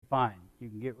fine. You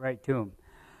can get right to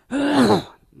them.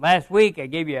 Last week, I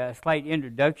gave you a slight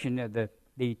introduction of the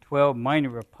 12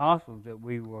 minor apostles that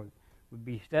we would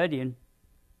be studying.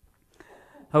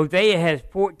 Hosea has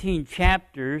 14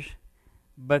 chapters,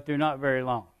 but they're not very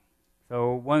long.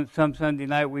 So some Sunday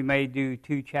night we may do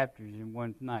 2 chapters in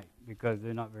one night because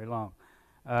they're not very long.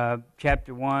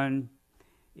 Chapter 1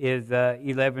 is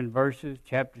 11 verses.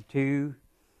 Chapter 2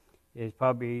 is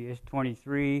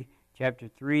 23. Chapter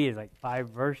 3 is like 5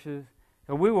 verses.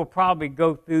 So we will probably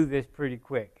go through this pretty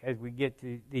quick as we get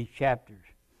to these chapters.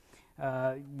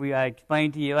 I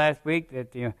explained to you last week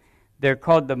that they're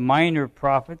called the minor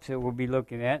prophets that we'll be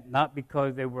looking at, not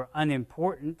because they were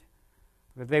unimportant,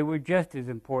 but they were just as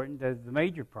important as the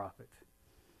major prophets.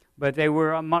 But they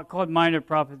were called minor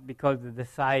prophets because of the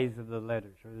size of the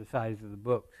letters or the size of the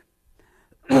books.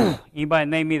 Anybody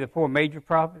name me the 4 major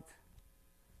prophets?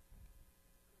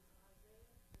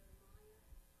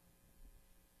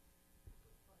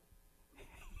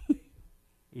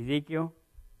 Ezekiel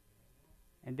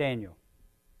and Daniel.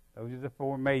 Those are the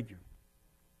 4 major.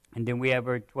 And then we have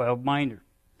our 12 minor,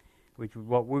 which is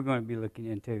what we're going to be looking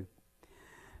into.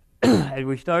 As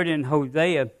we start in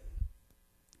Hosea,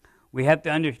 we have to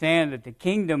understand that the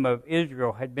kingdom of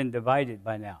Israel had been divided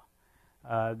by now.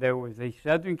 There was a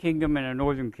southern kingdom and a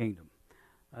northern kingdom.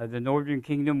 The northern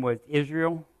kingdom was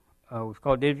Israel, was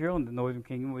called Israel, and the northern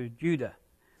kingdom was Judah.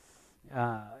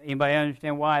 Anybody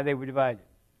understand why they were divided?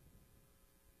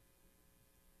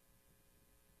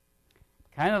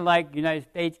 Kind of like the United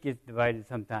States gets divided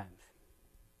sometimes.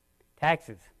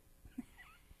 Taxes.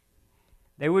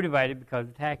 They were divided because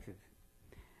of taxes.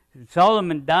 When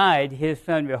Solomon died, his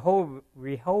son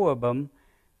Rehoboam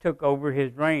took over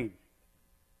his reign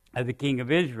as the king of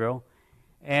Israel.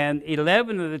 And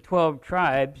 11 of the 12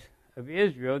 tribes of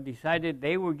Israel decided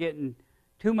they were getting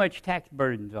too much tax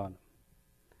burdens on them.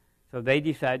 So they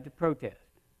decided to protest.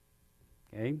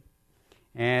 Okay?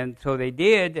 And so they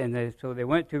did, and so they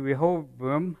went to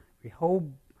Rehoboam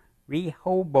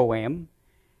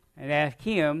and asked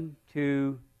him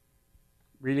to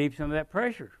relieve some of that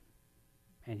pressure.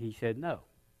 And he said no.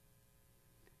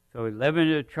 So 11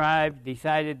 of the tribes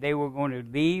decided they were going to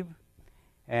leave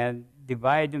and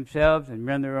divide themselves and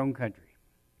run their own country.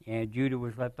 And Judah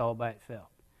was left all by itself.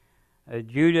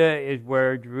 Judah is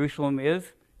where Jerusalem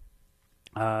is.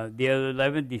 The other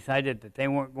 11 decided that they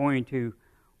weren't going to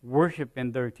worship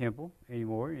in their temple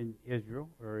anymore in Israel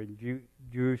or in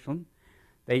Jerusalem.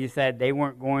 They decided they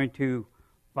weren't going to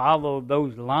follow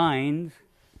those lines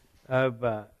of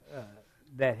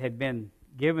that had been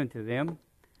given to them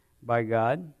by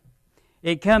God.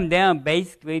 It come down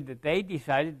basically that they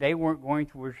decided they weren't going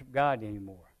to worship God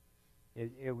anymore.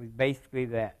 It was basically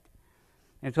that.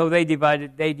 And so they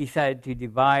decided to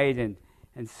divide and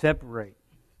separate.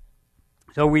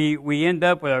 So we end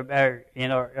up with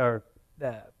our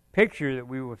picture that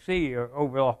we will see, our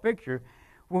overall picture,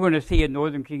 we're going to see a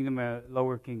northern kingdom and a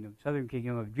lower kingdom, southern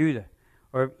kingdom of Judah,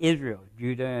 or of Israel,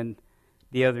 Judah and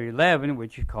the other 11,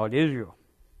 which is called Israel.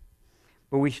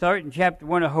 But we start in chapter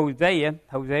 1 of Hosea.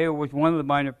 Hosea was one of the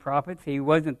minor prophets. He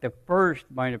wasn't the first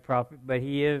minor prophet, but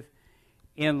he is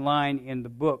in line in the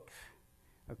books,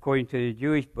 according to the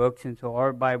Jewish books, and so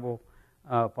our Bible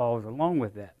follows along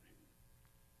with that.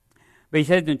 But he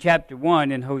says in chapter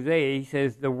 1 in Hosea, he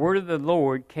says, the word of the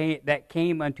Lord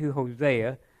came unto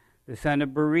Hosea, the son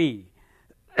of Beeri,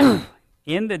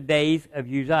 in the days of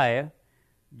Uzziah,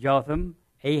 Jotham,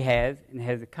 Ahaz, and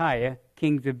Hezekiah,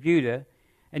 kings of Judah,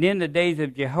 and in the days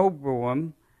of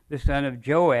Jehoram, the son of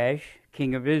Joash,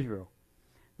 king of Israel,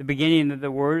 the beginning of the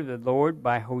word of the Lord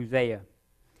by Hosea.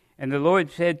 And the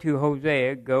Lord said to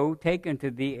Hosea, go, take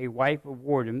unto thee a wife of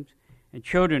whoredoms, and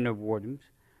children of whoredoms,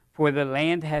 for the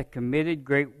land hath committed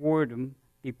great whoredom,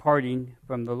 departing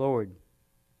from the Lord.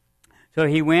 So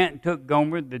he went and took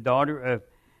Gomer, the daughter of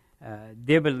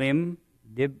Dibilim,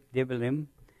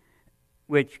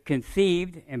 which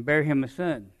conceived and bare him a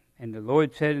son. And the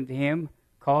Lord said unto him,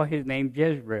 call his name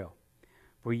Jezreel.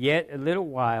 For yet a little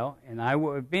while, and I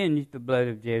will avenge the blood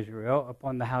of Jezreel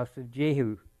upon the house of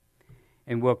Jehu,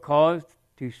 and will cause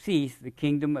to cease the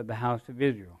kingdom of the house of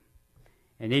Israel.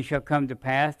 And it shall come to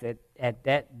pass that at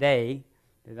that day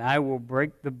that I will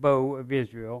break the bow of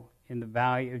Israel in the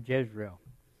valley of Jezreel.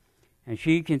 And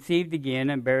she conceived again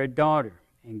and bare a daughter.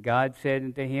 And God said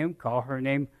unto him, call her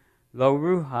name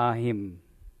Lo-Ruhamim.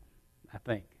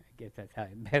 I guess that's how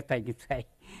best I can say.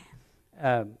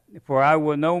 For I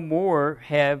will no more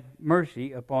have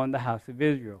mercy upon the house of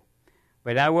Israel,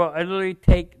 but I will utterly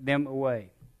take them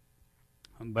away.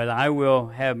 But I will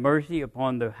have mercy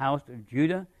upon the house of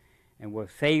Judah, and will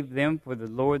save them for the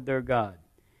Lord their God.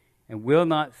 and will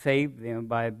not save them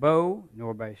by bow,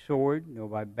 nor by sword, nor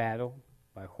by battle,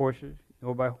 by horses,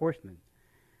 nor by horsemen.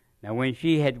 Now when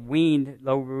she had weaned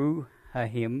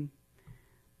Lo-Ruhamah,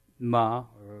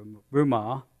 or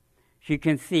Rumah, she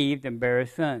conceived and bare a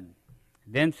son.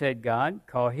 Then said God,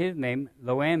 Call his name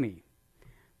Lo-Ammi,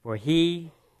 for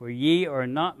ye are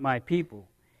not my people,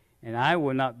 and I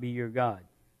will not be your God.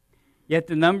 Yet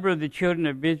the number of the children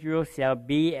of Israel shall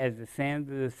be as the sand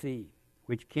of the sea,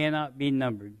 which cannot be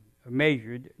numbered, or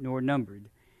measured, nor numbered.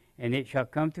 And it shall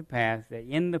come to pass that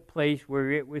in the place where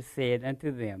it was said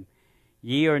unto them,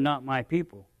 Ye are not my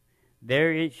people,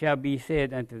 there it shall be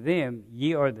said unto them,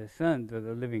 Ye are the sons of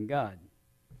the living God.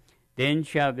 Then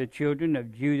shall the children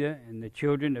of Judah and the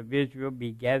children of Israel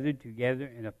be gathered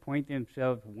together and appoint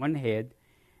themselves one head,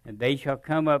 and they shall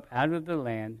come up out of the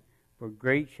land, for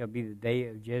great shall be the day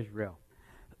of Jezreel.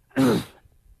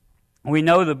 We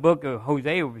know the book of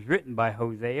Hosea was written by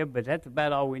Hosea, but that's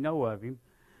about all we know of him,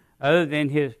 other than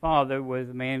his father was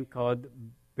a man called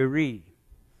Beri.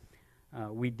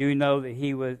 We do know that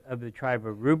he was of the tribe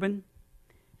of Reuben,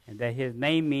 and that his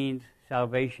name means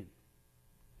salvation.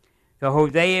 So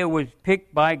Hosea was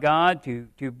picked by God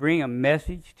to bring a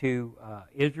message to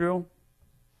Israel.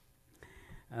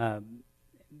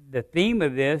 The theme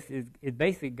of this is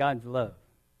basically God's love.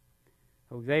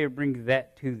 Hosea brings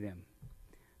that to them.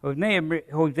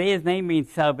 Hosea's name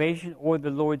means salvation, or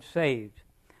the Lord saves.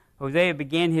 Hosea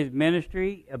began his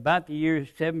ministry about the year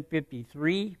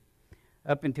 753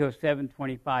 up until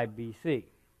 725 BC.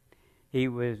 He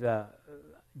was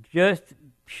just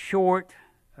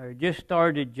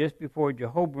started just before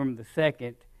Jehoram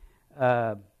II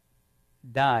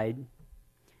died.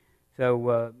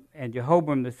 So, and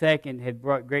Jehoram II had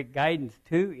brought great guidance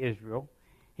to Israel.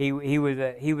 He was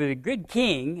a good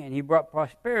king, and he brought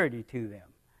prosperity to them.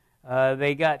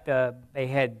 They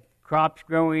had crops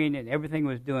growing, and everything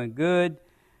was doing good.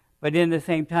 But in the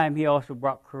same time, he also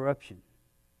brought corruption.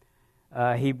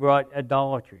 He brought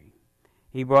idolatry.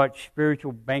 He brought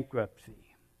spiritual bankruptcy.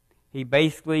 He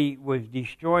basically was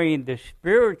destroying the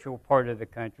spiritual part of the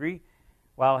country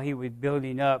while he was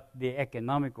building up the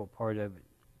economical part of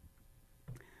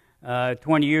it.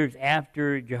 20 years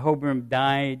after Jehoram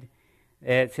died,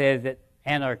 it says that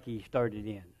anarchy started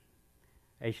in.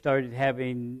 They started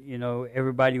having,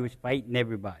 everybody was fighting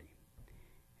everybody.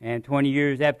 And 20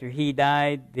 years after he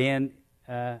died, then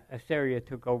Assyria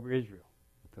took over Israel.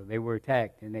 So they were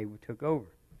attacked and they took over.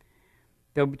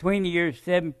 So between the years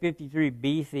 753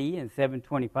 BC and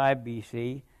 725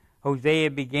 BC, Hosea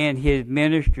began his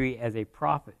ministry as a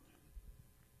prophet.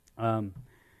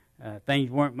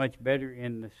 Things weren't much better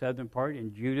in the southern part,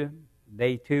 in Judah.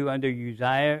 They too, under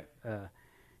Uzziah,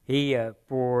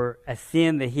 for a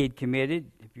sin that he had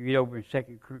committed, if you read over in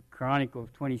 2 Chronicles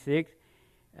 26,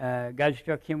 God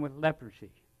struck him with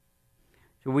leprosy.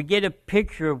 So we get a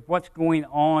picture of what's going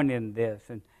on in this.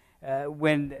 And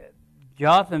when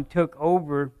Jotham took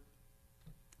over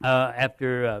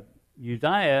after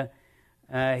Uzziah,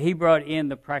 he brought in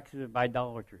the practice of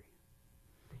idolatry.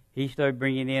 He started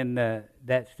bringing in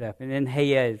that stuff. And then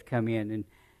Ahaz come in, and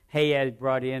Ahaz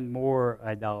brought in more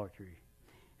idolatry.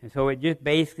 And so it just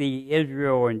basically,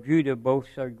 Israel and Judah both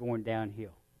started going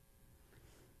downhill.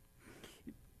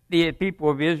 The people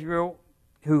of Israel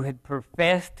who had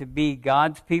professed to be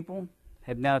God's people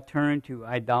have now turned to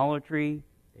idolatry.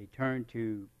 They turned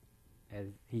to, as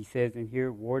he says in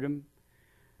here, whoredom.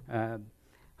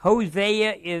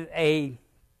 Hosea is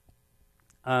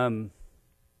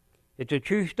it's a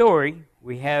true story.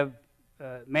 We have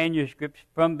manuscripts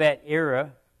from that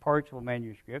era, partial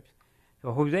manuscripts.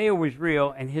 So Hosea was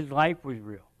real, and his life was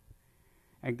real.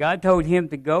 And God told him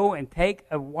to go and take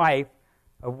a wife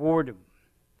of whoredom.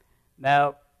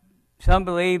 Now, some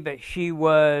believe that she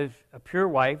was a pure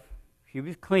wife. She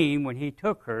was clean when he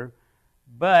took her.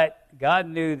 But God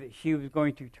knew that she was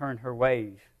going to turn her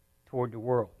ways toward the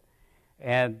world.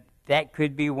 And that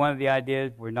could be one of the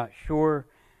ideas. We're not sure.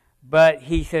 But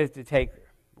he says to take her.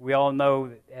 We all know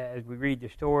that as we read the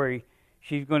story,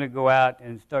 she's going to go out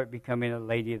and start becoming a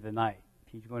lady of the night.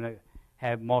 She's going to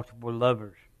have multiple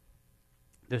lovers.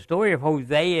 The story of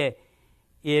Hosea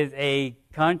is a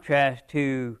contrast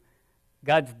to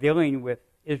God's dealing with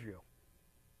Israel.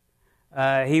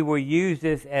 He will use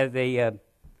this as a,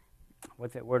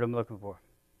 what's that word I'm looking for?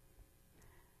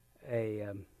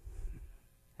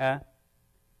 An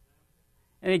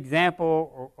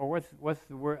example, or what's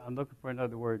the word? I'm looking for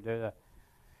another word.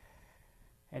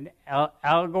 An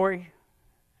allegory,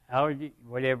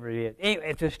 whatever it is. Anyway,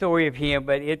 it's a story of him,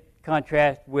 but it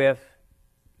contrasts with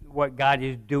what God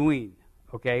is doing,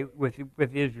 okay,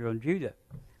 with Israel and Judah.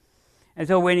 And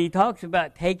so when he talks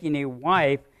about taking a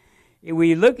wife,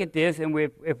 we look at this, and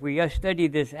if we study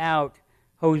this out,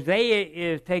 Hosea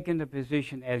is taking the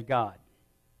position as God.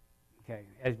 Okay,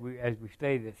 as we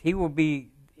study this, he will be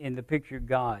in the picture of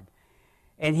God,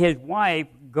 and his wife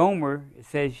Gomer. It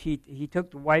says he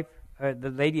took the wife, the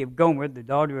lady of Gomer, the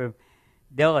daughter of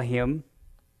Delahim.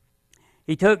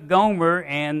 He took Gomer,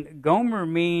 and Gomer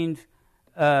means.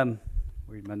 Where's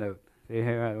my note? See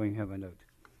here, I don't even have my notes.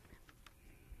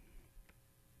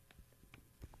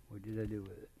 What did I do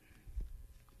with it?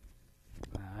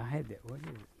 I had that. What is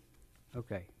it?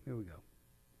 Okay, here we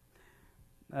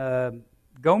go.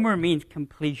 Gomer means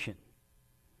completion.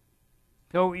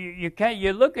 So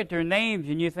you look at their names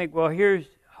and you think, well, here's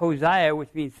Hosea,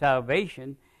 which means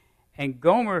salvation, and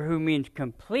Gomer, who means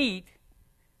complete,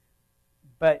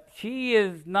 but she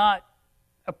is not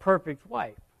a perfect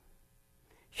wife.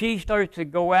 She starts to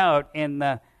go out and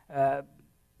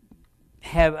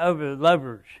have other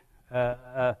lovers.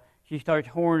 She starts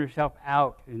whoring herself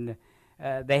out, and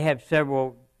they have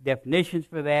several definitions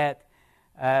for that.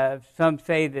 Some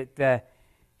say that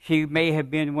she may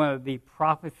have been one of the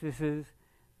prophetesses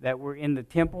that were in the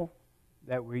temple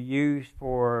that were used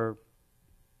for,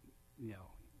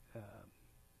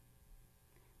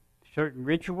 certain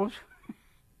rituals.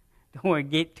 Don't want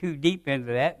to get too deep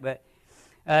into that, but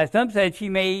some said she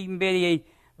may even be,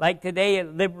 like today, a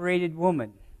liberated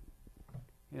woman.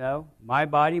 My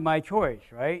body, my choice,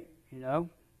 right?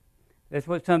 That's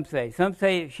what some say. Some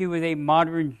say she was a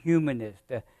modern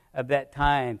humanist of that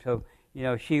time. So,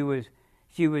 she was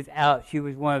out. She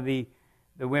was one of the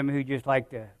women who just like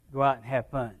to go out and have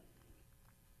fun.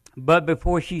 But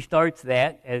before she starts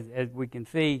that, as we can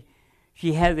see,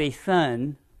 she has a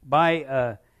son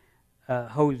by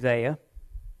Hosea,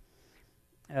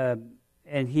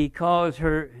 and he calls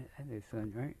her, his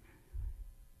son, right?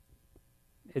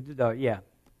 It's a daughter, yeah,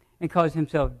 and calls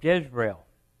himself Jezreel.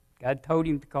 God told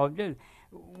him to call him Jezreel.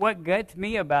 What gets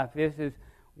me about this is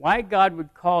why God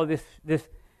would call this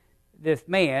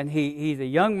man. He's a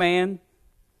young man.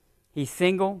 He's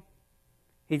single.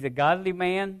 He's a godly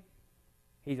man.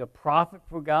 He's a prophet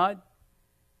for God.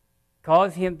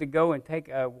 Cause him to go and take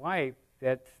a wife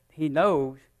that he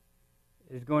knows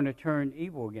is going to turn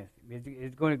evil against him.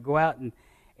 Is going to go out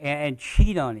and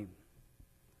cheat on him.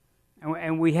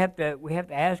 And we have to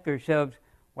ask ourselves,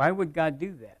 why would God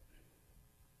do that?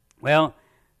 Well,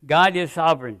 God is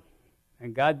sovereign,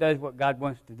 and God does what God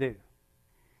wants to do.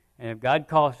 And if God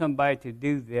calls somebody to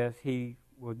do this, he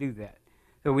will do that.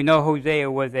 So we know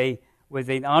Hosea was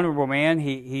an honorable man.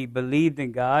 He believed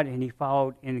in God, and he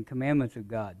followed in the commandments of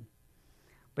God.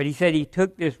 But he said he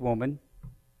took this woman,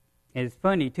 and it's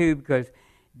funny too, because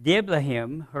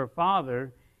Diblaim, her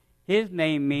father, his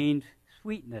name means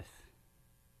sweetness.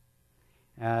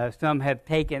 Some have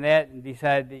taken that and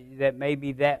decided that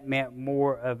maybe that meant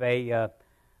more of a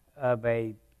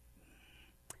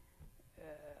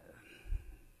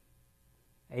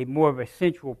more of a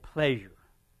sensual pleasure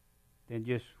than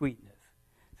just sweetness.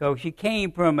 So she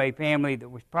came from a family that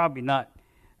was probably not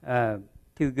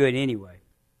too good anyway.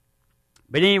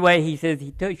 But anyway, he says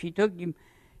he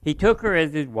took her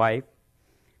as his wife,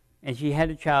 and she had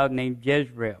a child named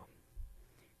Jezreel.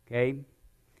 Okay,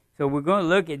 so we're going to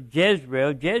look at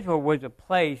Jezreel. Jezreel was a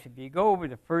place. If you go over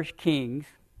to 1 Kings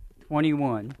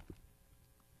 21,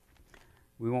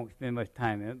 we won't spend much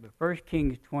time in it, but 1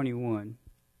 Kings 21.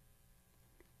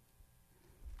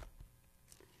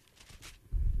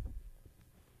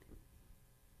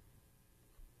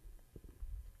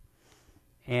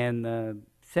 And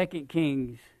 2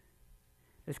 Kings,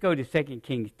 let's go to 2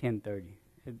 Kings 10:30.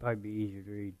 It'd probably be easier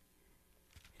to read.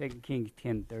 2 Kings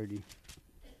 10:30.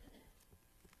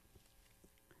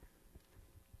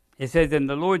 It says, "And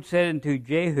the Lord said unto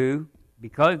Jehu,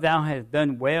 Because thou hast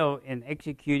done well in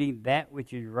executing that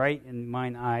which is right in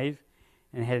mine eyes,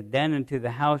 and hast done unto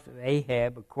the house of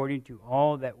Ahab according to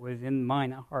all that was in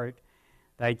mine heart,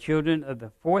 thy children of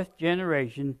the fourth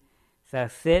generation shall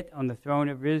sit on the throne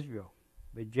of Israel.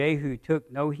 But Jehu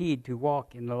took no heed to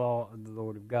walk in the law of the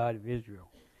Lord of God of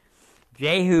Israel."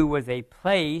 Jehu was a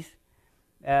place.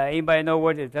 Anybody know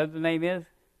what his other name is?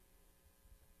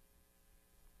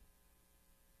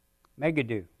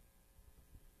 Megiddo.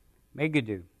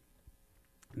 Megiddo.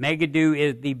 Megiddo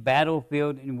is the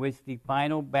battlefield in which the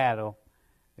final battle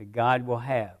that God will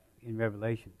have in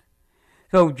Revelation.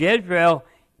 So Jezreel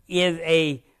is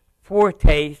a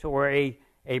foretaste or a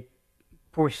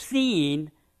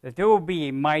foreseeing that there will be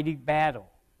a mighty battle.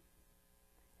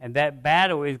 And that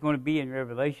battle is going to be in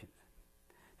Revelation.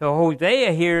 So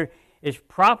Hosea here is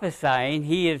prophesying.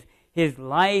 His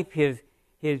life, his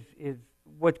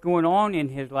what's going on in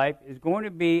his life is going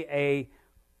to be a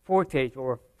foretaste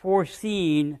or a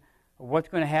foreseen of what's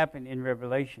going to happen in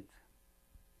Revelations.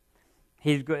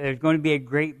 There's going to be a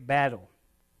great battle.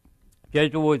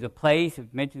 Jezreel was a place,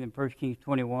 it's mentioned in 1 Kings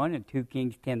 21 and 2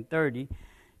 Kings 10:30.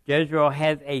 Jezreel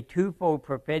has a twofold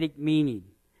prophetic meaning.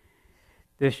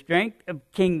 The strength of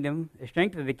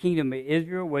the kingdom of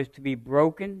Israel was to be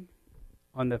broken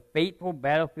on the fateful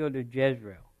battlefield of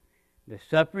Jezreel. The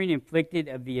suffering inflicted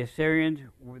of the Assyrians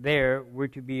there were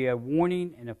to be a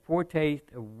warning and a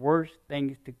foretaste of worse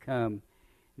things to come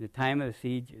in the time of the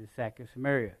siege and the sack of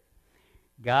Samaria.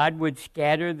 God would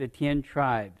scatter the 10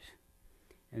 tribes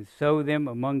and sow them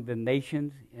among the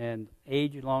nations in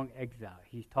age-long exile.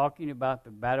 He's talking about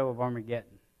the Battle of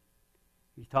Armageddon.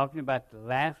 He's talking about the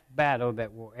last battle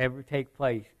that will ever take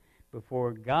place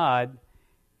before God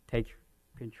takes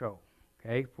control,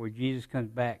 okay, before Jesus comes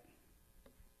back.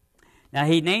 Now,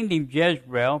 he named him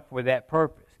Jezreel for that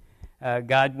purpose.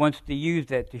 God wants to use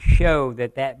that to show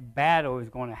that that battle is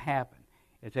going to happen.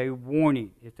 It's a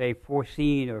warning. It's a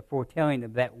foreseeing or foretelling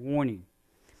of that warning.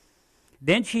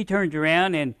 Then she turns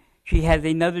around and she has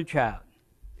another child.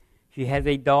 She has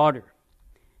a daughter.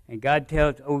 And God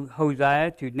tells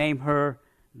Hosea to name her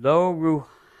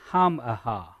Lo-Ruhamah.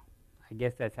 I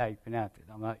guess that's how you pronounce it.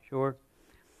 I'm not sure.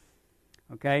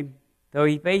 Okay? So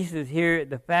he faces here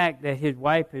the fact that his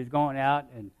wife has gone out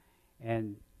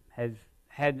and has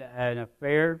had an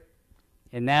affair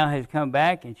and now has come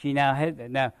back and she now has that.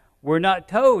 Now, we're not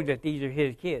told that these are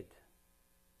his kids.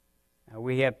 Now,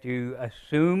 we have to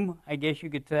assume, I guess you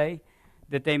could say,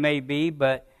 that they may be,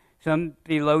 but some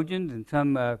theologians and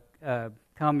some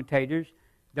commentators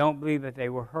don't believe that they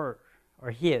were hers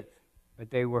or his, but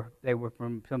they were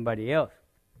from somebody else.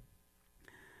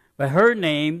 But her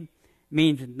name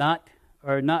means not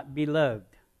beloved.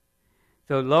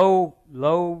 So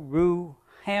Lo-Ruhamah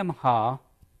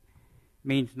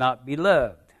means not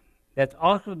beloved. That's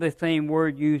also the same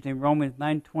word used in Romans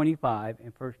 9:25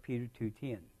 and 1 Peter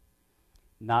 2:10.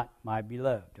 Not my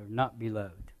beloved, or not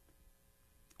beloved.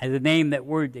 As a name, that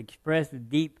word expresses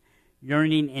deep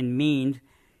yearning and means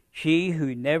she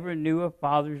who never knew a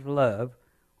father's love,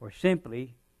 or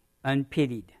simply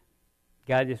unpitied.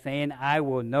 God is saying, I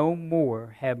will no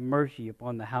more have mercy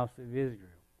upon the house of Israel.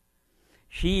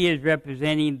 She is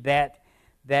representing that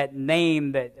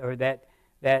name, that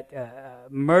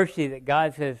mercy that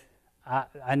God says,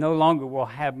 I no longer will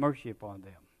have mercy upon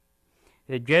them.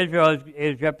 That Jezreel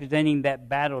is representing that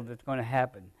battle that's going to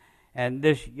happen. And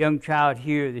this young child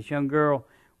here, this young girl,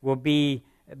 will be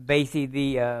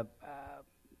basically the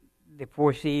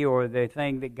foresee or the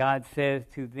thing that God says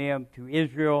to them, to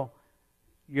Israel,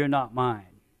 you're not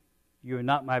mine. You're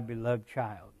not my beloved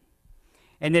child.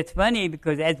 And it's funny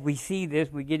because as we see this,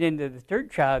 we get into the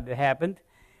third child that happened.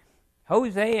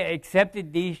 Hosea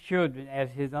accepted these children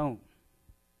as his own.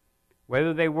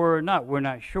 Whether they were or not, we're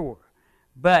not sure.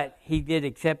 But he did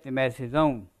accept them as his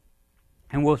own.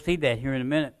 And we'll see that here in a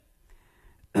minute.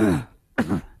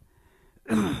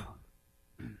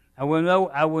 I will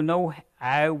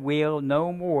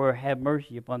no more have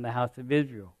mercy upon the house of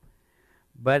Israel,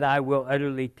 but I will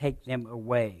utterly take them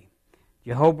away.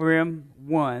 Jehoram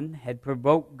I had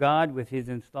provoked God with his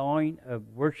installing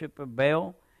of worship of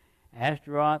Baal,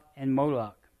 Ashtaroth, and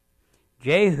Moloch.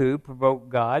 Jehu provoked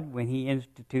God when he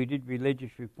instituted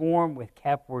religious reform with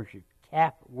calf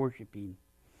worshiping.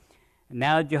 And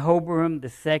now Jehoram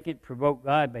II provoked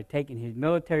God by taking his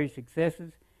military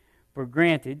successes for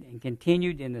granted and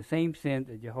continued in the same sins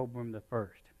as Jehoram I.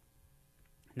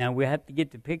 Now we have to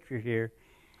get the picture here.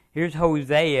 Here's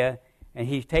Hosea, and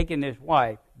he's taken this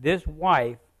wife. This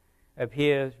wife of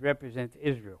his represents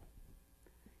Israel.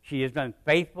 She is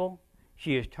unfaithful.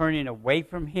 She is turning away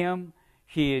from him.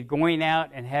 She is going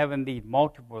out and having these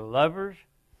multiple lovers.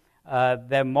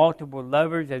 The multiple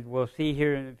lovers, as we'll see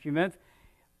here in a few minutes,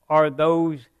 are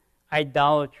those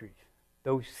idolatries,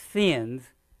 those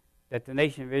sins that the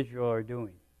nation of Israel are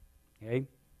doing. Okay?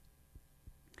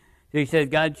 So he says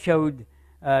God showed,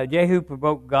 Jehu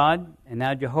provoked God, and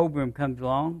now Jehoram comes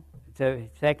along. So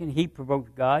second, he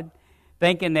provoked God,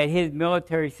 thinking that his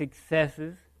military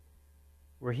successes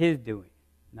were his doing,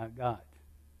 not God's.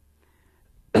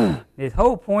 His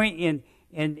whole point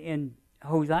in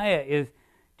Hosea is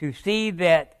to see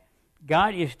that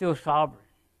God is still sovereign.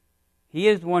 He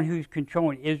is the one who's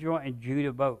controlling Israel and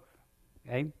Judah both.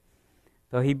 Okay?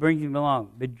 So he brings him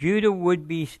along. But Judah would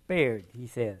be spared, he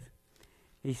says.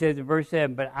 He says in verse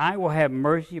 7, but I will have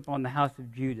mercy upon the house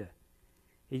of Judah.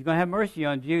 He's going to have mercy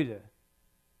on Judah.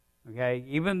 Okay?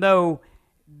 Even though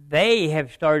they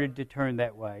have started to turn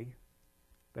that way,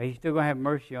 but he's still going to have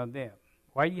mercy on them.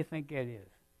 Why do you think that is?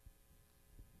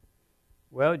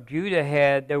 Well,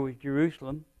 there was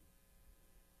Jerusalem,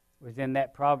 was in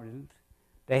that province,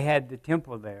 They had the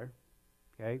temple there.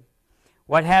 Okay?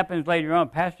 What happens later on?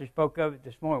 Pastor spoke of it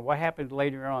this morning. What happens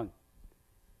later on?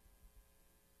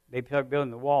 They start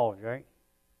building the walls, right?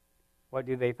 What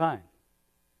do they find?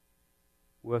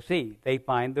 We'll see. They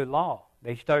find the law.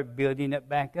 They start building it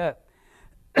back up.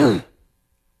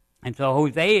 And so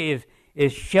Hosea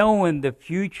is showing the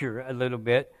future a little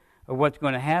bit of what's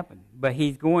going to happen. But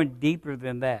he's going deeper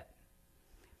than that.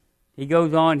 He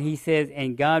goes on, he says,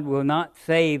 and God will not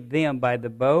save them by the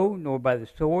bow, nor by the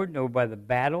sword, nor by the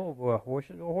battle, or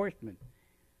horses or horsemen.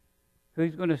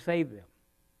 Who's going to save them?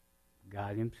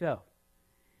 God himself.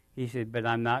 He said, but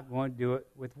I'm not going to do it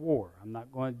with war. I'm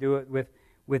not going to do it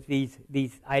with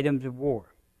these items of war.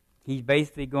 He's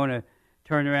basically going to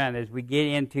turn around. As we get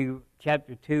into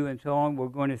chapter 2 and so on, we're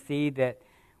going to see that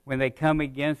when they come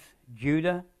against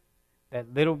Judah,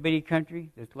 that little bitty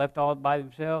country that's left all by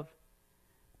themselves,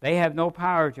 they have no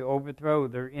power to overthrow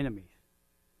their enemies.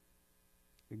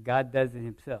 But God does it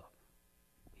himself.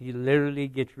 He literally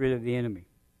gets rid of the enemy.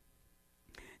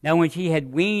 Now when she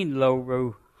had weaned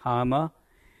Lo-Ruhamah,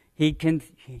 she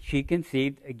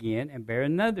conceived again and bare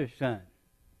another son.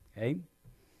 Okay?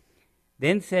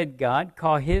 Then said God,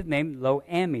 call his name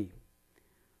Lo-Ammi,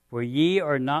 for ye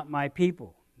are not my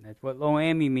people. That's what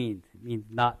Lo-Ammi means. It means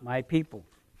not my people.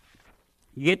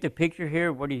 You get the picture here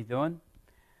of what he's doing?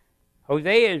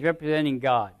 Hosea is representing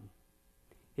God.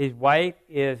 His wife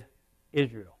is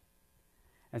Israel.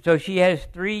 And so she has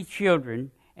 3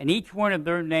 children, and each one of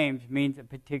their names means a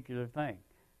particular thing.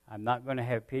 I'm not going to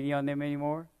have pity on them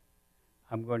anymore.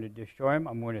 I'm going to destroy them.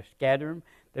 I'm going to scatter them.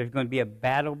 There's going to be a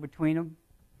battle between them.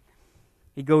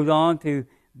 He goes on to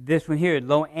this one here,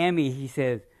 Lo-Ammi. He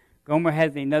says, Gomer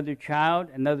has another child,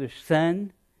 another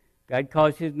son. God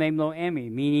calls his name Lo-Ammi,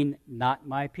 meaning not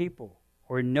my people,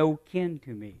 or no kin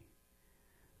to me.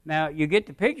 Now, you get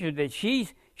the picture that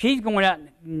she's going out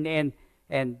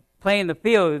and playing the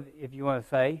field, if you want to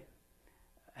say,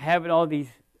 having all these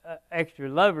extra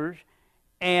lovers,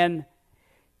 and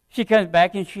she comes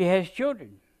back and she has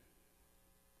children.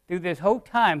 Through this whole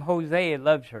time, Hosea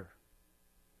loves her.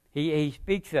 He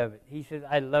speaks of it. He says,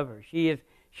 I love her. She is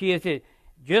it.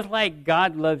 Just like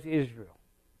God loves Israel.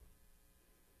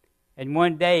 And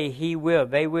one day they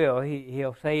will,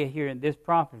 he'll say it here in this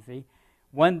prophecy,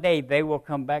 one day they will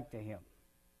come back to him.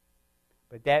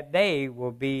 But that day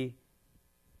will be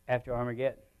after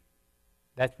Armageddon.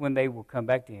 That's when they will come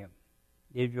back to him.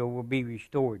 Israel will be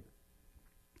restored.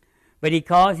 But he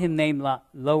calls him name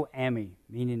Lo-Ammi,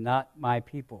 meaning not my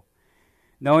people.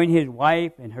 Knowing his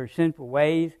wife and her sinful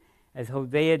ways, as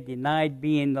Hosea denied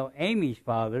being Lo-Ammi's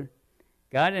father,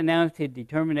 God announced his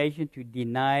determination to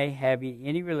deny having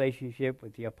any relationship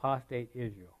with the apostate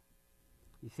Israel.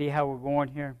 You see how we're going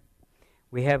here?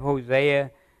 We have Hosea,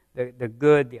 the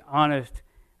good, the honest,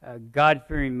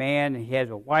 God-fearing man, and he has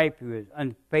a wife who is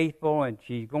unfaithful, and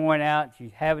she's going out,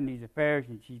 she's having these affairs,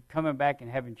 and she's coming back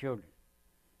and having children.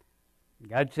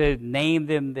 God says, name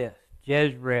them this,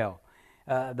 Jezreel,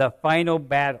 the final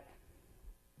battle.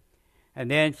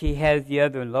 And then she has the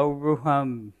other one,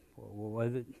 Lo-Ruhamah, what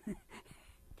was it?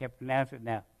 Can't pronounce it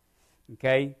now.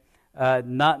 Okay?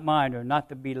 Not mine, or not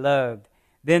the beloved.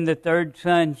 Then the third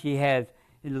son she has,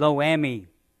 Lo-Ammi,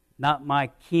 not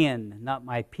my kin, not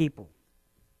my people.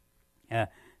 The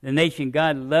nation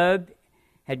God loved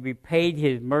had repaid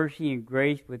his mercy and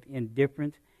grace with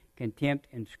indifference, contempt,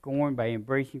 and scorn by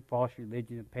embracing false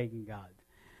religion and pagan gods.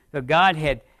 So God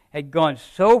had gone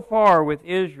so far with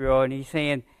Israel, and he's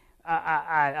saying,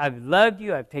 I've loved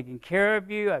you, I've taken care of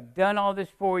you, I've done all this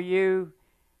for you,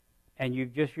 and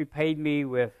you've just repaid me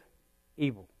with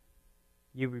evil.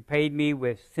 You've repaid me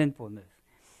with sinfulness.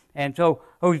 And so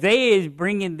Hosea is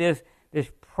bringing this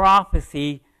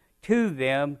prophecy to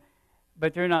them,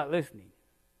 but they're not listening.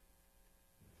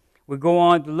 We go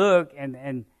on to look,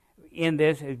 and in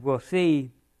this, as we'll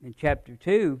see in chapter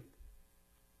 2,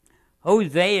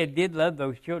 Hosea did love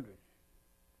those children,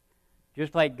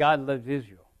 just like God loves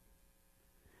Israel.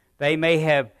 They may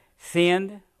have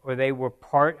sinned, or they were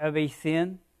part of a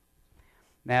sin.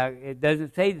 Now, it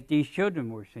doesn't say that these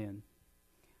children were sin,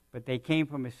 but they came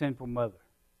from a sinful mother.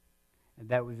 And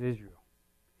that was Israel.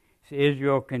 So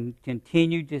Israel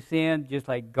continued to sin, just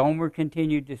like Gomer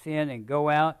continued to sin and go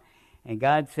out. And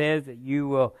God says that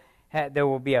there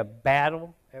will be a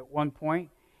battle at one point.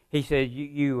 He says,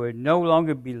 you are no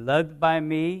longer beloved by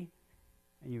me,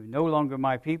 and you're no longer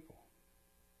my people.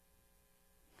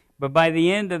 But by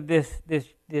the end of this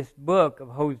book of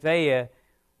Hosea,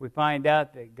 we find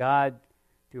out that God,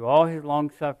 through all his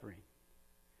long suffering,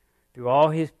 through all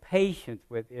his patience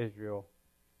with Israel,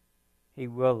 he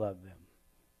will love them.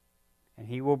 And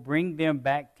he will bring them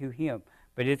back to him.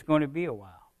 But it's going to be a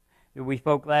while. that we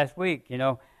spoke last week.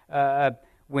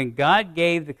 When God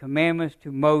gave the commandments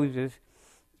to Moses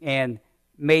and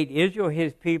made Israel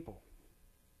his people,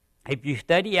 if you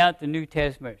study out the New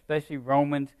Testament, especially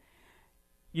Romans,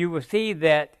 you will see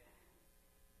that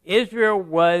Israel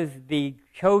was the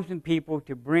chosen people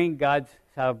to bring God's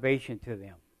salvation to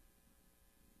them.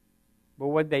 But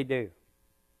what did they do?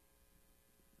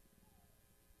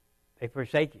 They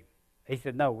forsake him. They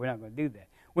said, no, we're not going to do that.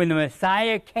 When the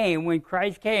Messiah came, when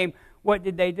Christ came, what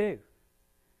did they do?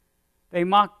 They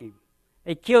mocked him.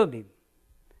 They killed him.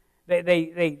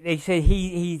 They said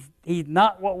he's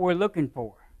not what we're looking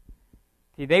for.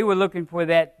 See, they were looking for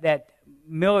that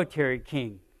military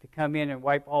king to come in and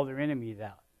wipe all their enemies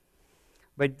out.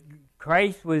 But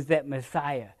Christ was that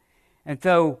Messiah. And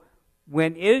so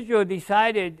when Israel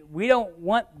decided, we don't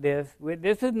want this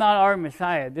is not our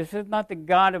Messiah, this is not the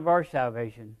God of our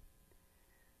salvation,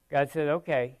 God said,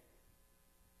 okay,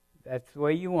 that's the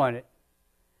way you want it.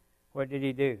 What did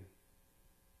he do?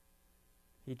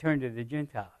 He turned to the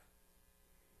Gentiles.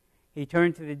 He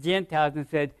turned to the Gentiles and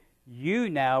said, you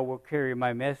now will carry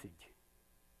my message.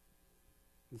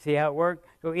 You see how it worked?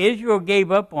 So Israel gave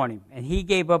up on him, and he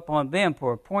gave up on them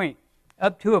for a point,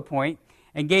 up to a point,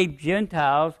 and gave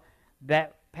Gentiles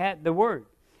the word.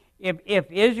 If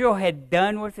Israel had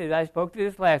done what I spoke to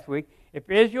this last week, if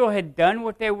Israel had done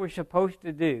what they were supposed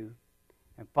to do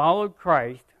and followed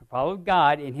Christ, followed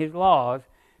God in his laws,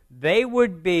 they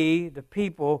would be the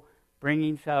people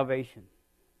bringing salvation,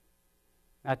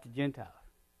 not the Gentiles.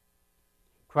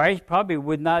 Christ probably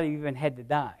would not even had to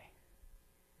die,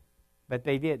 but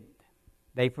they didn't.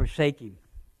 They forsake him.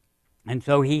 And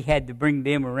so he had to bring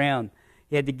them around.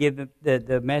 He had to give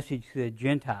the message to the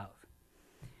Gentiles.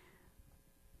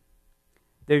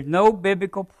 There's no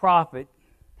biblical prophet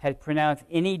has pronounced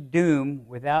any doom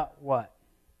without what?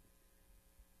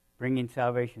 Bringing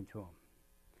salvation to them.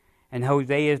 And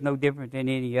Hosea is no different than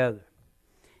any other.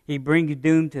 He brings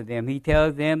doom to them. He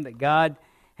tells them that God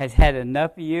has had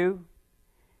enough of you.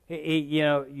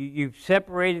 You've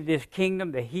separated this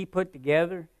kingdom that he put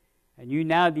together, and you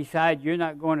now decide you're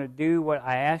not going to do what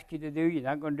I ask you to do. You're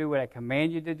not going to do what I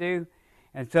command you to do.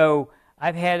 And so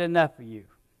I've had enough of you.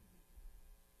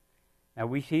 Now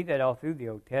we see that all through the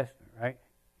Old Testament, right?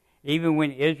 Even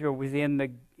when Israel was in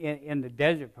the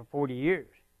desert for 40 years,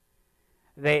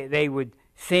 they would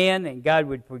sin and God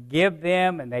would forgive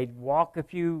them, and they'd walk a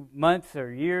few months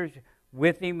or years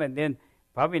with him, and then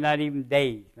probably not even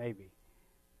days, maybe.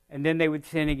 And then they would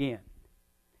sin again.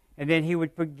 And then he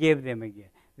would forgive them again.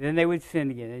 Then they would sin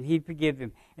again, and he'd forgive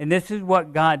them. And this is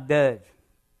what God does.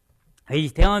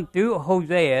 He's telling, through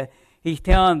Hosea, he's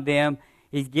telling them,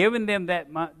 he's giving them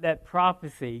that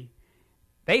prophecy.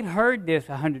 They've heard this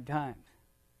 100 times.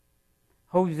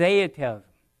 Hosea tells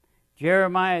them.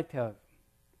 Jeremiah tells them.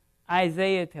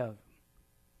 Isaiah tells them.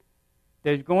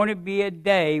 There's going to be a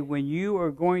day when you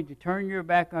are going to turn your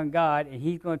back on God, and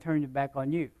he's going to turn his back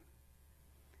on you.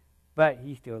 But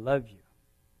he still loves you,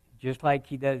 just like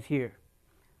he does here.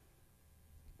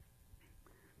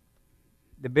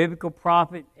 No biblical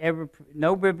prophet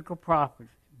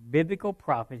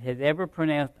has ever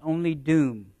pronounced only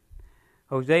doom.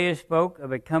 Hosea spoke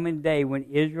of a coming day when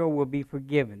Israel will be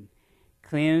forgiven,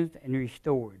 cleansed, and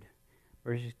restored.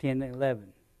 Verses 10 and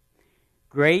 11.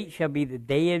 Great shall be the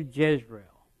day of Jezreel.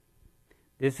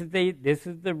 This is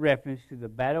the reference to the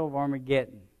Battle of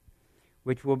Armageddon,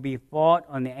 which will be fought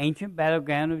on the ancient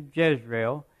battleground of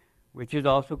Jezreel, which is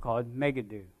also called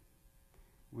Megiddo.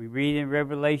 We read in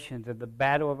Revelations of the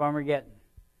Battle of Armageddon.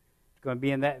 It's going to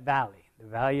be in that valley, the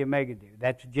valley of Megiddo.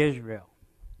 That's Jezreel.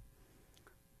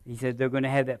 He says they're going to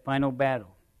have that final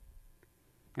battle.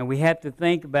 And we have to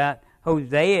think about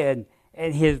Hosea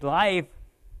and his life.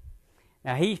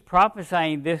 Now he's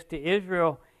prophesying this to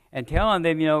Israel and telling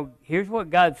them, here's what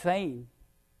God's saying.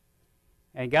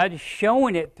 And God is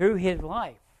showing it through his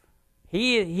life.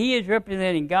 He is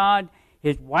representing God.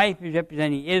 His wife is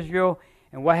representing Israel.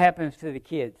 And what happens to the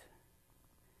kids?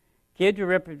 Kids are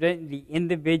representing the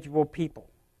individual people.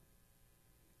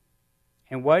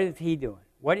 And what is he doing?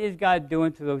 What is God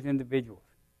doing to those individuals?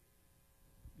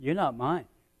 You're not mine.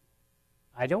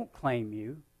 I don't claim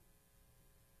you.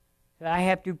 I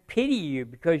have to pity you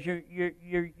because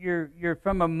you're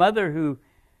from a mother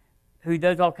who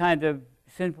does all kinds of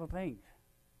sinful things.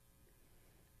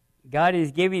 God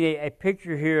is giving a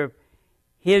picture here of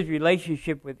his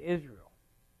relationship with Israel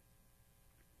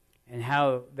and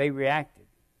how they reacted.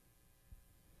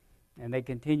 And they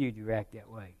continue to react that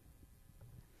way.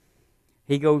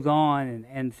 He goes on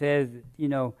and says,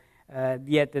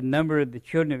 yet the number of the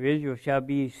children of Israel shall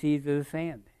be seas of the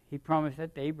sand. He promised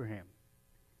that to Abraham.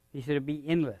 He said it'd be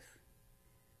endless.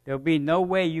 There'll be no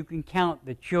way you can count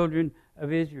the children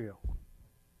of Israel.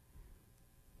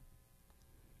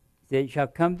 It shall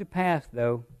come to pass,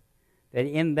 though, that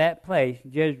in that place,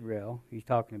 Jezreel, he's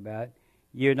talking about,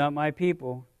 ye are not my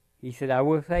people. He said, I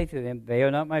will say to them, they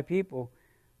are not my people,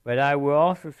 but I will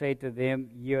also say to them,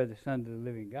 ye are the sons of the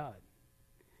living God.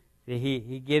 See,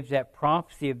 he gives that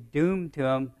prophecy of doom to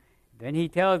them. Then he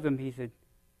tells them, he said,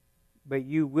 but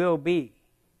you will be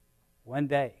one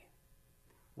day.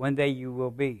 One day you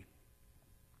will be.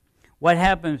 What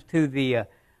happens to the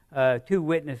two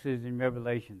witnesses in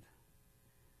Revelations?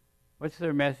 What's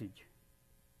their message?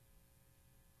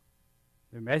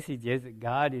 Their message is that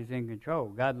God is in control.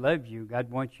 God loves you. God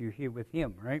wants you here with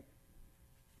Him, right?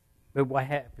 But what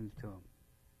happens to them?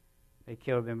 They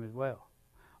kill them as well.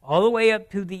 All the way up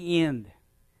to the end.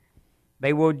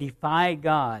 They will defy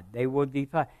God. They will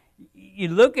defy. You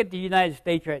look at the United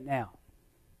States right now.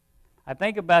 I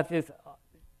think about this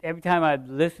every time I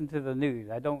listen to the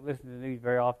news. I don't listen to the news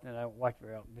very often. I don't watch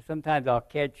very often. But sometimes I'll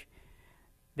catch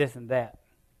this and that.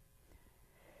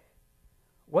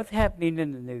 What's happening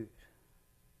in the news?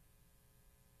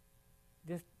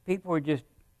 Just people are just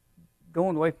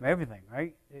going away from everything,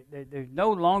 right? There's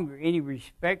no longer any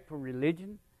respect for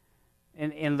religion,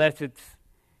 unless it's,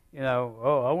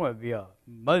 oh, I want to be a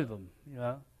Muslim,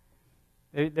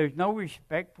 There's no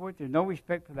respect for it. There's no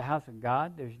respect for the house of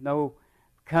God. There's no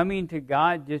coming to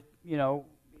God. Just,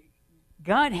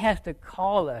 God has to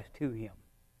call us to Him.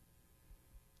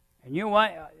 And you know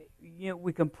what?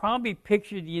 We can probably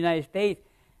picture the United States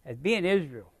as being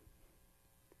Israel,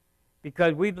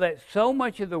 because we've let so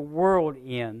much of the world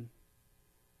in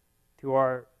to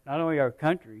our, not only our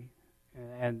country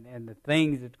and the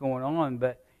things that's going on,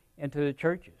 but into the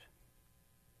churches.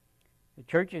 The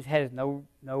churches has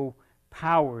no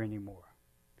power anymore.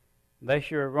 Unless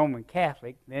you're a Roman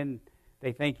Catholic, then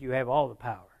they think you have all the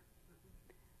power.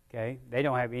 Okay? They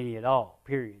don't have any at all,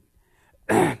 period.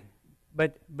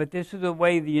 But this is the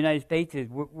way the United States is.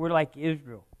 We're like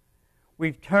Israel.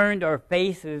 We've turned our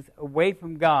faces away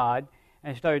from God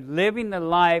and started living the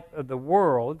life of the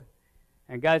world.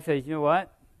 And God says, you know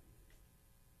what?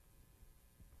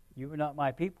 You are not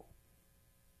my people.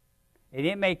 And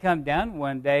it may come down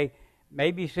one day,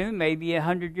 maybe soon, maybe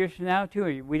 100 years from now,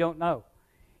 too. We don't know.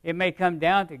 It may come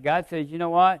down to God says, you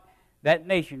know what? That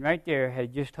nation right there has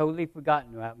just totally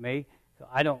forgotten about me. So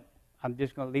I'm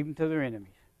just going to leave them to their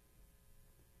enemies.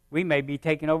 We may be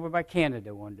taken over by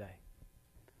Canada one day.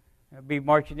 They'll be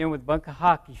marching in with a bunch of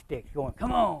hockey sticks going,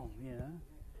 come on,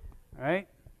 All right?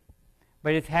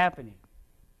 But it's happening.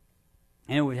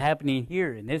 And it was happening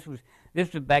here. And this was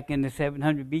back in the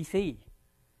 700 BC.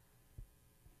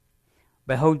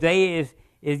 But Hosea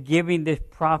is giving this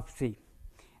prophecy.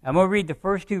 I'm going to read the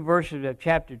first two verses of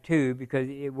chapter 2 because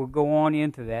it will go on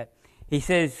into that. He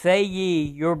says, say ye,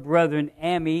 your brethren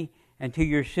Ami, and to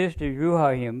your sister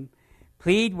Ruhaim,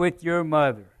 plead with your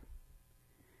mother.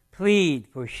 Plead,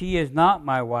 for she is not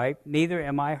my wife, neither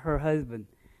am I her husband.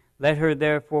 Let her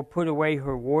therefore put away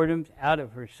her whoredoms out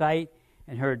of her sight,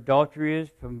 and her adulteries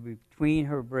from between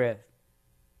her breasts.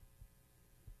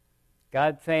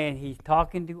 God's saying, He's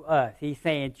talking to us. He's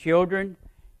saying, children,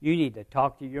 you need to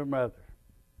talk to your mother.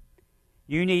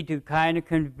 You need to kind of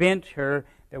convince her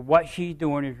that what she's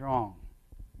doing is wrong.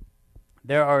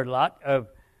 There are a lot of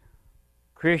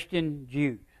Christian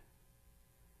Jews.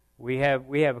 We have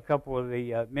a couple of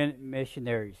the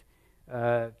missionaries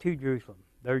to Jerusalem.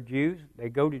 They're Jews. They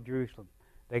go to Jerusalem.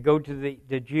 They go to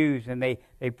the Jews and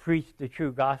they preach the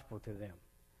true gospel to them.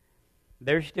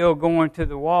 They're still going to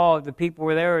the wall. The people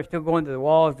were there are still going to the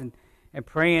walls and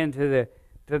praying to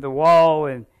the wall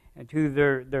and to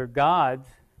their gods.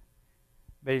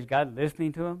 But is God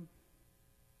listening to them?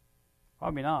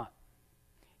 Probably not.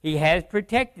 He has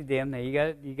protected them. Now you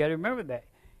got to remember that.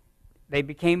 They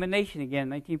became a nation again in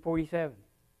 1947.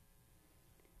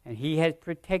 And He has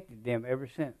protected them ever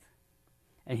since.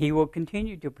 And He will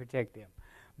continue to protect them.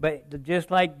 But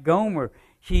just like Gomer,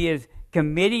 she is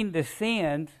committing the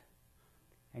sins,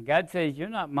 and God says, you're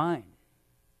not mine.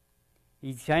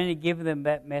 He's trying to give them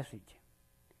that message.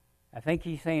 I think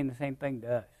He's saying the same thing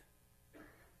to us.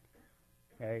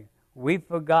 Okay? We've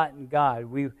forgotten God.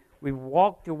 We've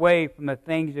walked away from the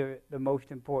things that are the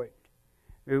most important.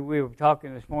 We were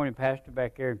talking this morning, Pastor,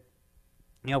 back there.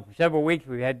 For several weeks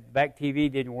we had back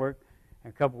TV didn't work,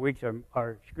 and a couple of weeks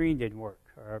our screen didn't work,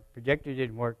 our projector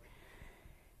didn't work.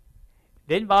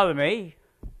 Didn't bother me.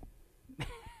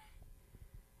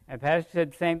 And Pastor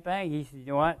said the same thing. He said, you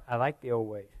know what? I like the old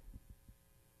ways.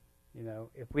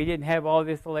 If we didn't have all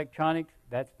this electronics,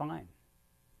 that's fine.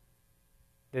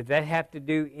 Does that have to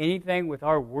do anything with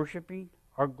our worshiping,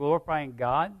 our glorifying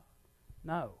God?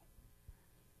 No.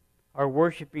 our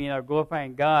worshiping, our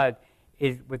glorifying God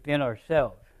is within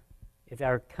ourselves. It's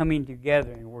our coming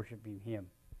together and worshiping Him.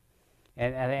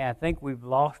 And I think we've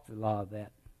lost a lot of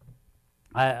that.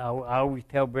 I always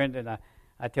tell Brendan,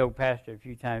 I tell Pastor a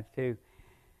few times too,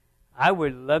 I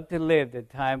would love to live the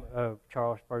time of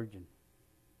Charles Spurgeon.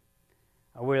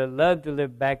 I would have loved to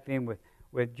live back then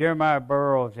with Jeremiah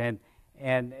Burroughs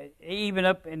and even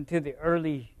up into the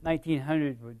early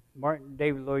 1900s with Martin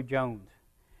David Lloyd Jones.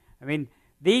 I mean,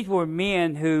 these were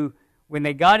men who, when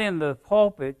they got in the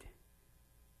pulpit,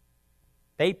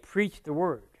 they preached the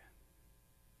Word.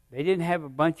 They didn't have a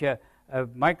bunch of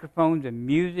microphones and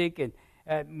music. And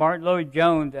Martin Lloyd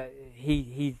Jones,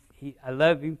 I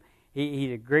love him.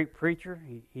 He's a great preacher.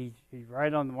 He's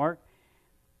right on the mark.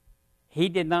 He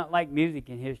did not like music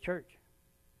in his church.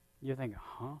 You're thinking,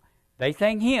 huh? They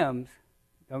sang hymns.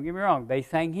 Don't get me wrong. They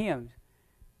sang hymns.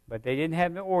 But they didn't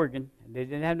have no organ. They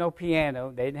didn't have no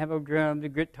piano. They didn't have no drums or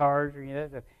guitars or any of that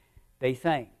stuff. They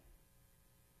sang.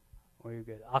 What you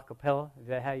get? A cappella? Is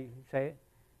that how you say it?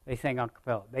 They sang a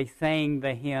cappella. They sang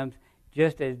the hymns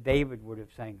just as David would have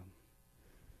sang them.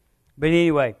 But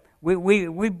anyway,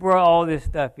 we brought all this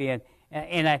stuff in.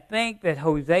 And I think that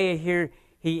Hosea here,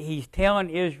 he's telling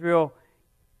Israel,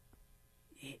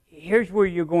 here's where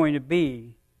you're going to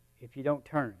be if you don't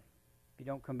turn, if you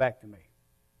don't come back to me.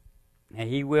 And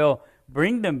he will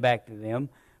bring them back to them,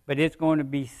 but it's going to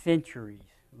be centuries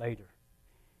later.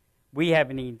 We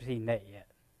haven't even seen that yet.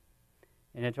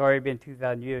 And it's already been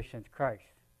 2,000 years since Christ.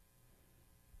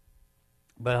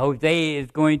 But Hosea is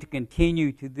going to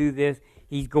continue to do this.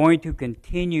 He's going to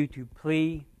continue to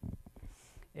plead.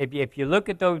 If you look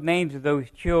at those names of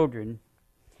those children,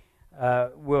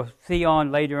 we'll see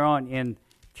later on in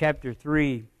chapter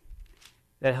 3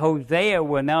 that Hosea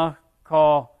will now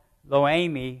call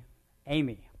Lo-Ami,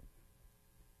 Amy.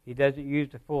 He doesn't use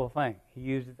the full thing. He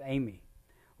uses Amy.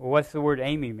 Well, what's the word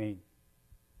Amy mean?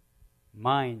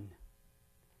 Mine.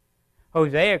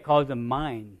 Hosea calls them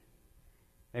mine.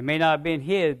 They may not have been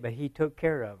his, but he took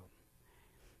care of them.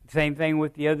 Same thing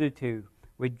with the other two,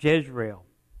 with Jezreel.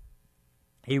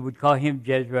 He would call him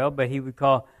Jezreel, but he would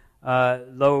call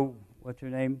what's her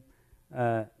name?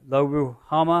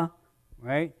 Lo-Ruhamah,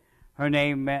 right? Her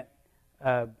name meant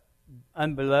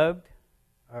unbeloved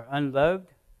or unloved.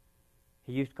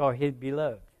 He used to call his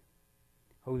beloved.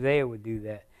 Hosea would do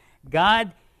that.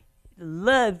 God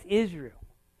loves Israel.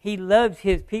 He loves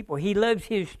His people. He loves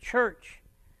His church.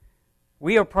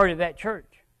 We are part of that church.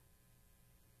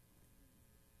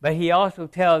 But He also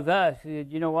tells us,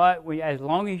 you know what? As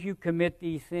long as you commit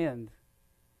these sins,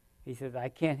 He says, I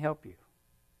can't help you.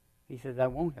 He says, I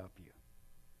won't help you.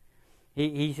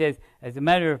 He says, as a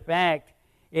matter of fact,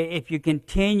 if you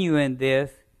continue in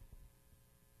this,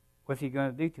 what's He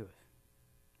going to do to us?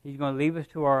 He's going to leave us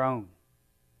to our own.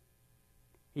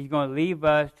 He's going to leave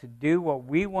us to do what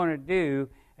we want to do,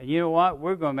 and you know what?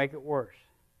 We're going to make it worse.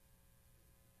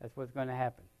 That's what's going to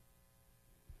happen.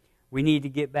 We need to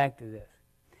get back to this.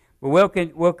 But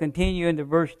we'll continue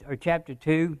into chapter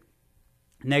 2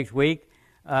 next week.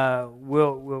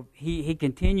 He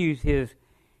continues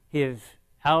his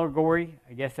allegory.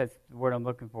 I guess that's the word I'm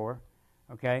looking for.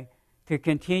 Okay, to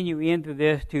continue into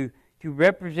this to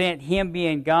represent Him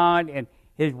being God and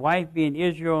His wife being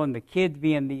Israel and the kids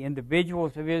being the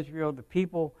individuals of Israel, the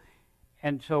people,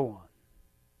 and so on.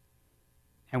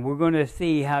 And we're going to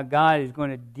see how God is going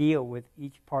to deal with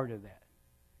each part of that.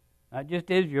 Not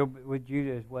just Israel, but with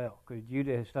Judah as well, because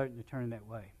Judah is starting to turn that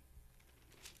way.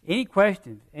 Any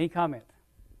questions? Any comments?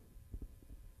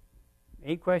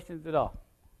 Any questions at all?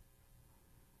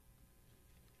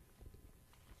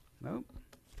 Nope.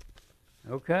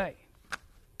 Okay.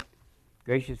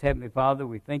 Gracious Heavenly Father,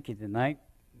 we thank You tonight.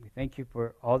 We thank You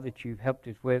for all that You've helped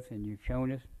us with and You've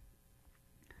shown us.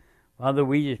 Father,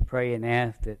 we just pray and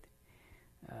ask that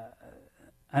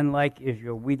unlike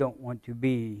Israel, we don't want to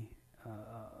be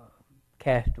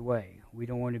cast away. We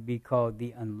don't want to be called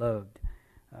the unloved.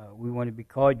 We want to be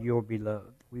called Your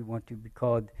beloved. We want to be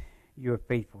called Your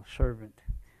faithful servant.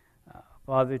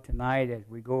 Father, tonight as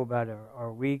we go about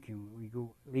our week and we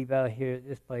leave out here at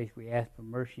this place, we ask for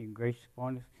mercy and grace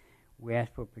upon us. We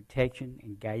ask for protection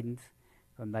and guidance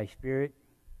from Thy Spirit.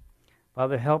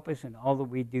 Father, help us in all that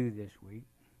we do this week.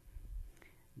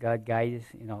 God, guide us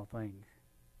in all things.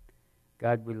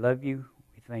 God, we love You.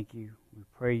 We thank You. We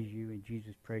praise You in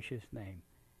Jesus' precious name.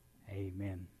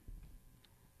 Amen.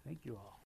 Thank you all.